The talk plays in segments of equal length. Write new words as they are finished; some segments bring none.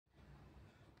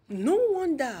No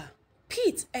wonder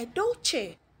Pete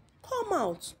Edochie come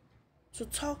out to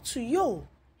talk to Yul.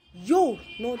 Yul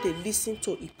no dey listen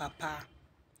to him papa.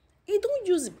 He don't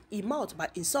use him mouth by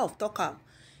himself talk am.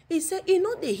 He say he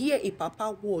no dey hear him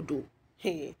papa word o.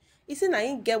 Hey, he say na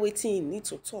him get wetin he need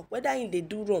to talk, whether him dey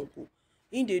do wrong o,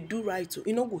 him dey do right o,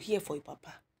 he no go hear for him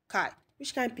papa. Kai,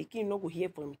 which kind pikin no go hear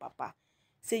for him papa?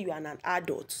 Say you are an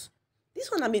adult.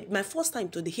 This one na my first time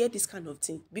to dey hear this kind of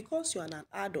thing, because you are an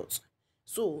adult.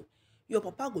 So your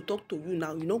papa go talk to you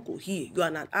now, you no go hear. You are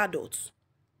an adult.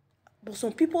 But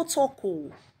some people talk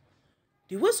oh.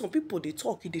 The way some people dey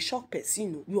talk, e dey shock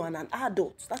person. You are an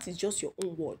adult. That is just your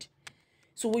own word.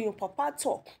 So when your papa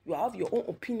talk, you have your own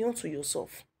opinion to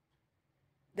yourself.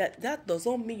 That does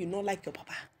not mean you not like your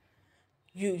papa.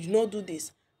 You not do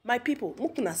this. My people,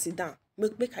 make una sit down.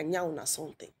 Make I yarn una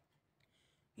something.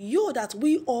 You that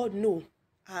we all know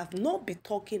have not been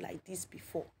talking like this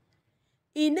before.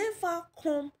 He never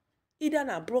come either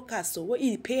na broadcast or where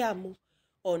he pay am,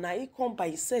 or na he come by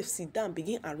himself, sit down,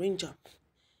 begin arrange am.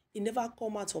 He never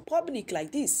come out for public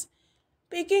like this.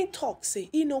 Begin talk, say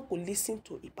he no go listen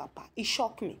to his papa. It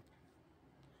shocked me.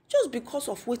 Just because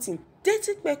of waiting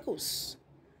dirty kpekos.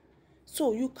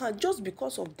 So you can just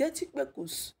because of dirty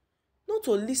kpekos not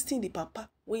to listen to the papa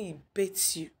when he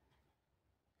beats you.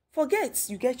 Forget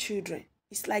you get children.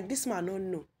 It's like this man don't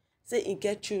know. Say he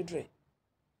get children.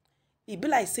 He be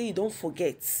like say you don't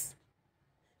forget.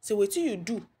 So what you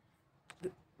do?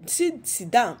 Sit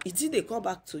down. It did they come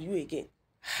back to you again.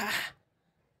 Ha.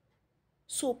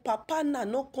 So papa now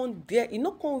not come there. You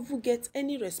not come even get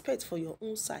any respect for your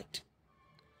own side.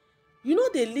 You know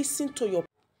they listen to your.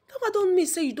 That don't mean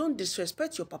say you don't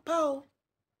disrespect your papa. Oh.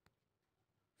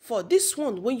 For this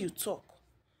one, when you talk,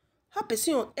 how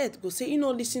person on earth go say you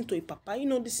don't listen to your papa, you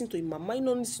don't listen to your mama, you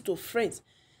don't listen to friends.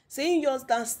 Saying yours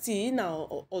stand still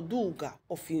now or doga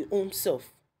of your own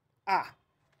self. Ah,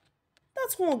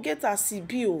 that one get as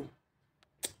CBO.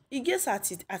 He gets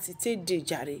at it dey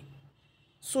jare.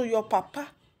 So your papa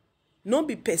no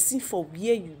be person for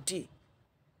where you dey.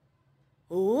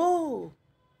 Oh,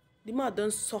 the man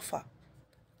don't suffer.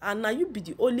 And now you be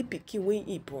the only pikin when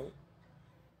he born.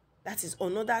 That is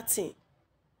another thing.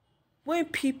 When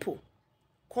people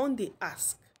come they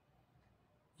ask,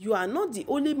 you are not the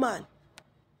only man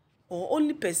or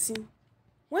only person.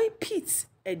 When Pete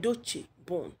Edochie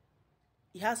born,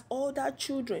 he has other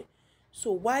children.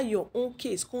 So why your own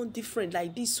case come different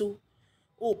like this? So,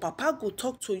 oh, papa go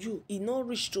talk to you. He not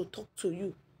reach to talk to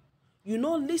you. You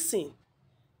not listen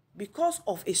because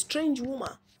of a strange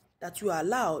woman that you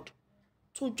allowed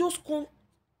to just come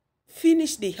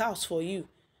finish the house for you.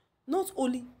 Not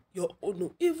only your own,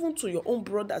 no, even to your own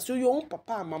brothers, so your own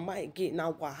papa and mama again.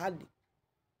 Now wahali.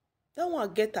 That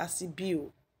one get a CBO.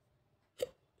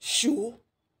 Sure.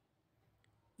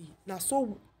 Now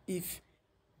so if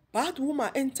bad woman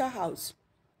enter house,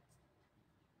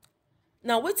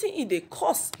 now waiting in the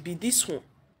course be this one.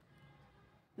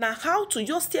 Now how to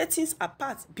just tear things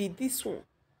apart be this one.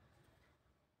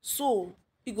 So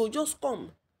it go just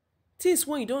come. Things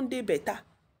when you don't do better,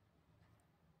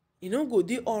 you don't go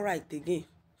do all right again.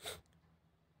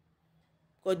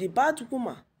 Because the bad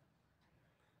woman,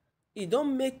 it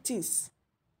don't make things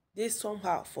they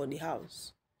somehow for the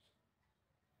house.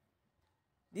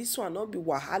 This one not be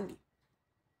wahali.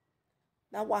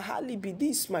 Now wahali be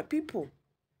this, my people.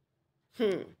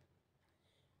 Yul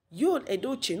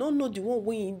Edochie no know the one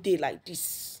when in day like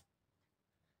this.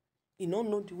 He don't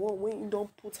know the one when he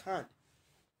don't put hand,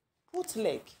 put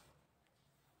leg.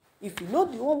 If you know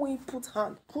the one when you put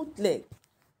hand, put leg,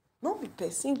 no be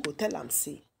person go tell am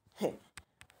say, hey,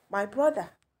 my brother,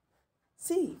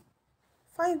 see,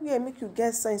 find where make you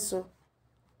get sense so.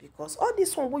 Because all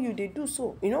this one what you they do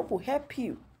so, you know, will help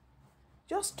you.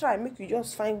 Just try make you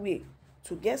just find way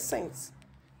to get sense.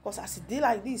 Because as it dey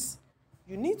like this,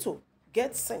 you need to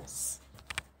get sense.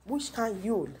 Which can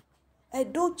Yul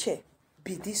Edochie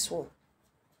be this one?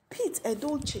 Pete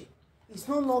Edochie is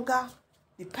no longer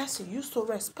the person you used to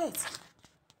respect.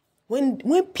 When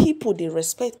people they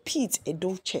respect Pete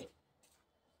Edochie,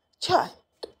 child,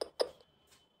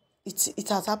 it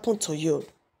has happened to you.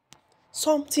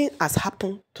 Something has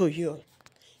happened to you.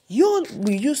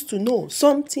 We used to know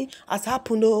something has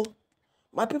happened. Oh,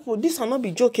 my people, this will not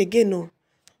be joke again. No,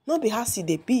 not be how see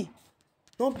they be,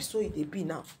 not be so they be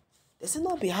now. They say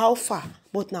not be how far,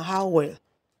 but now how well.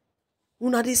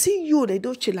 When they see you, they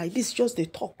don't chill like this. Just they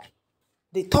talk.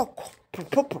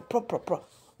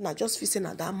 Now just facing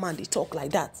at that man, they talk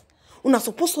like that. We're not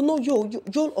supposed to know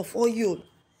Yul of all Yul.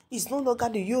 It's no longer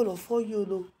the Yul of all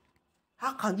Yul.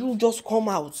 How can you just come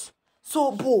out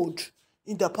so bold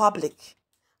in the public?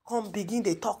 Come begin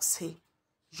the talk, say,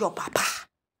 your papa.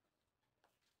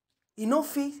 You know,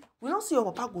 we don't see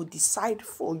your papa go decide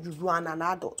for you. You are an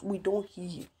adult. We don't hear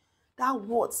you. That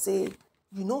word say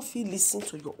you no fit listen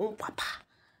to your own papa.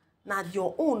 Now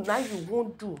your own, now you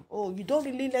won't do. Oh, you don't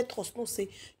really let us know. Say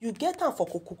you get am for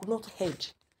coconut head.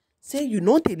 Say you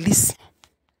know they listen.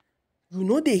 You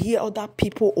know they hear other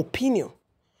people opinion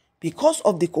because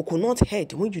of the coconut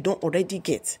head when you don't already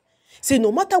get. Say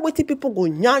no matter what people go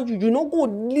yarn you, you no go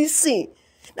listen.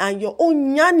 Now your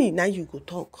own yanny, now you go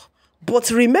talk. But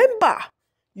remember,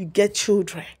 you get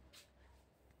children.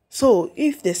 So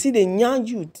if they see they yarn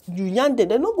you yarn them,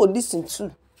 they not go listen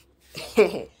too.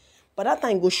 But that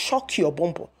time go shock your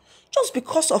bumper. Just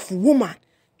because of woman,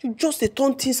 you just the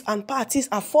turn things and parties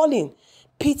are falling.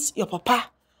 Pete, your papa.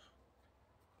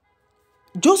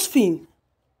 Josephine,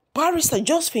 barrister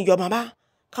Josephine, your mama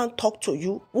can't talk to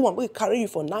you. Woman will carry you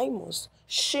for 9 months.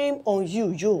 Shame on you,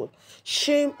 Yul.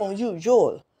 Shame on you,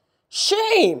 Yul.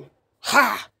 Shame.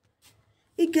 Ha!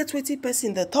 It gets wetin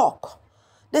person the talk.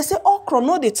 They say okra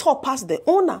no dey talk past the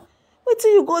owner. Wait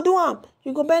till you go do am.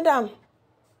 You go bend down.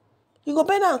 You go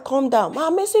bend down and calm down. My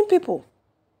amazing people.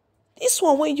 This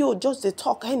one when you just dey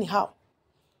talk anyhow.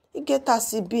 You get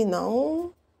as it be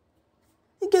now.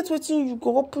 You get wetin you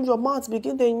go open your mouth,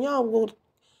 begin the yarn, go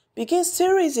begin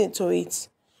series into it.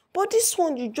 But this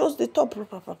one you just dey talk.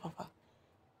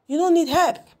 You don't need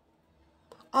help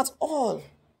at all.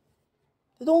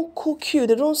 They don't cook you.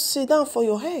 They don't sit down for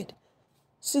your head.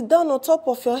 Sit down on top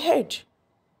of your head.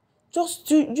 Just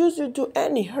use you to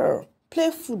any her.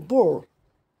 Play football.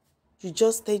 You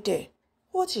just stay there.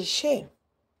 What a shame.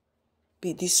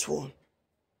 Be this one.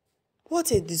 What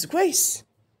a disgrace.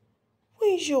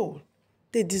 When you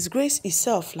they disgrace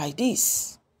itself like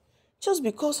this. Just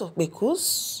because of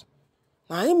because.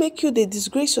 Now I make you they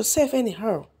disgrace yourself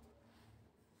anyhow.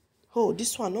 Oh,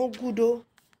 this one not good though.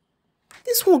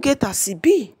 This one get a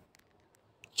CB.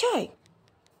 Chai.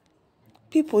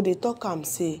 People they talk and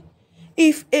say,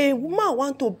 if a woman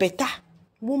want to better,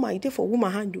 woman it for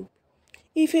woman handle.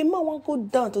 If a man want to go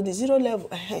down to the 0 level,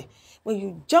 when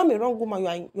you jam a wrong woman,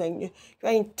 you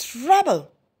are in trouble.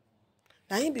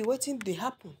 Now you be waiting to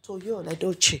happen to Yul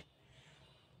Edochie.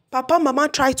 Papa, mama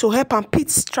try to help him.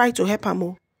 Pete try to help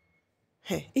him.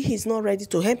 He is not ready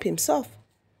to help himself.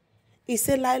 He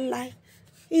say lie.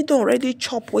 He don't already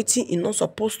chop waiting he not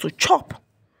supposed to chop.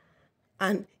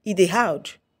 And he dey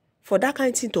hard. For that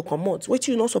kind of thing to come out, what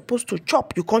you not supposed to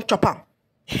chop, you can't chop am.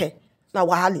 Now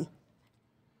wahali.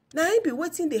 Now he be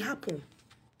waiting they happen.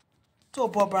 To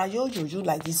Barbara you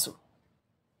like this.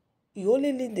 You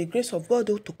only need the grace of God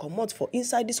to come out for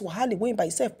inside this wahali when by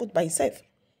itself, put by itself.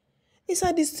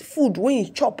 Inside this food when you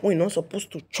chop, when you're not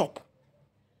supposed to chop.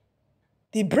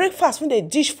 The breakfast when they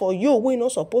dish for you when you're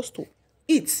not supposed to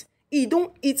eat. He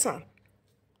don't eat am.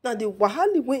 Now the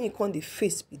wahali when he come the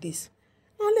face be this.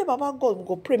 Only Baba God will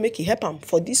go pray make he help him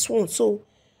for this one. So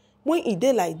when he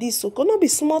dey like this, so cannot be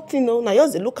small thing. No, now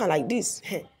just look like this.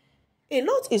 A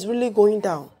lot is really going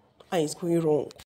down and it's going wrong.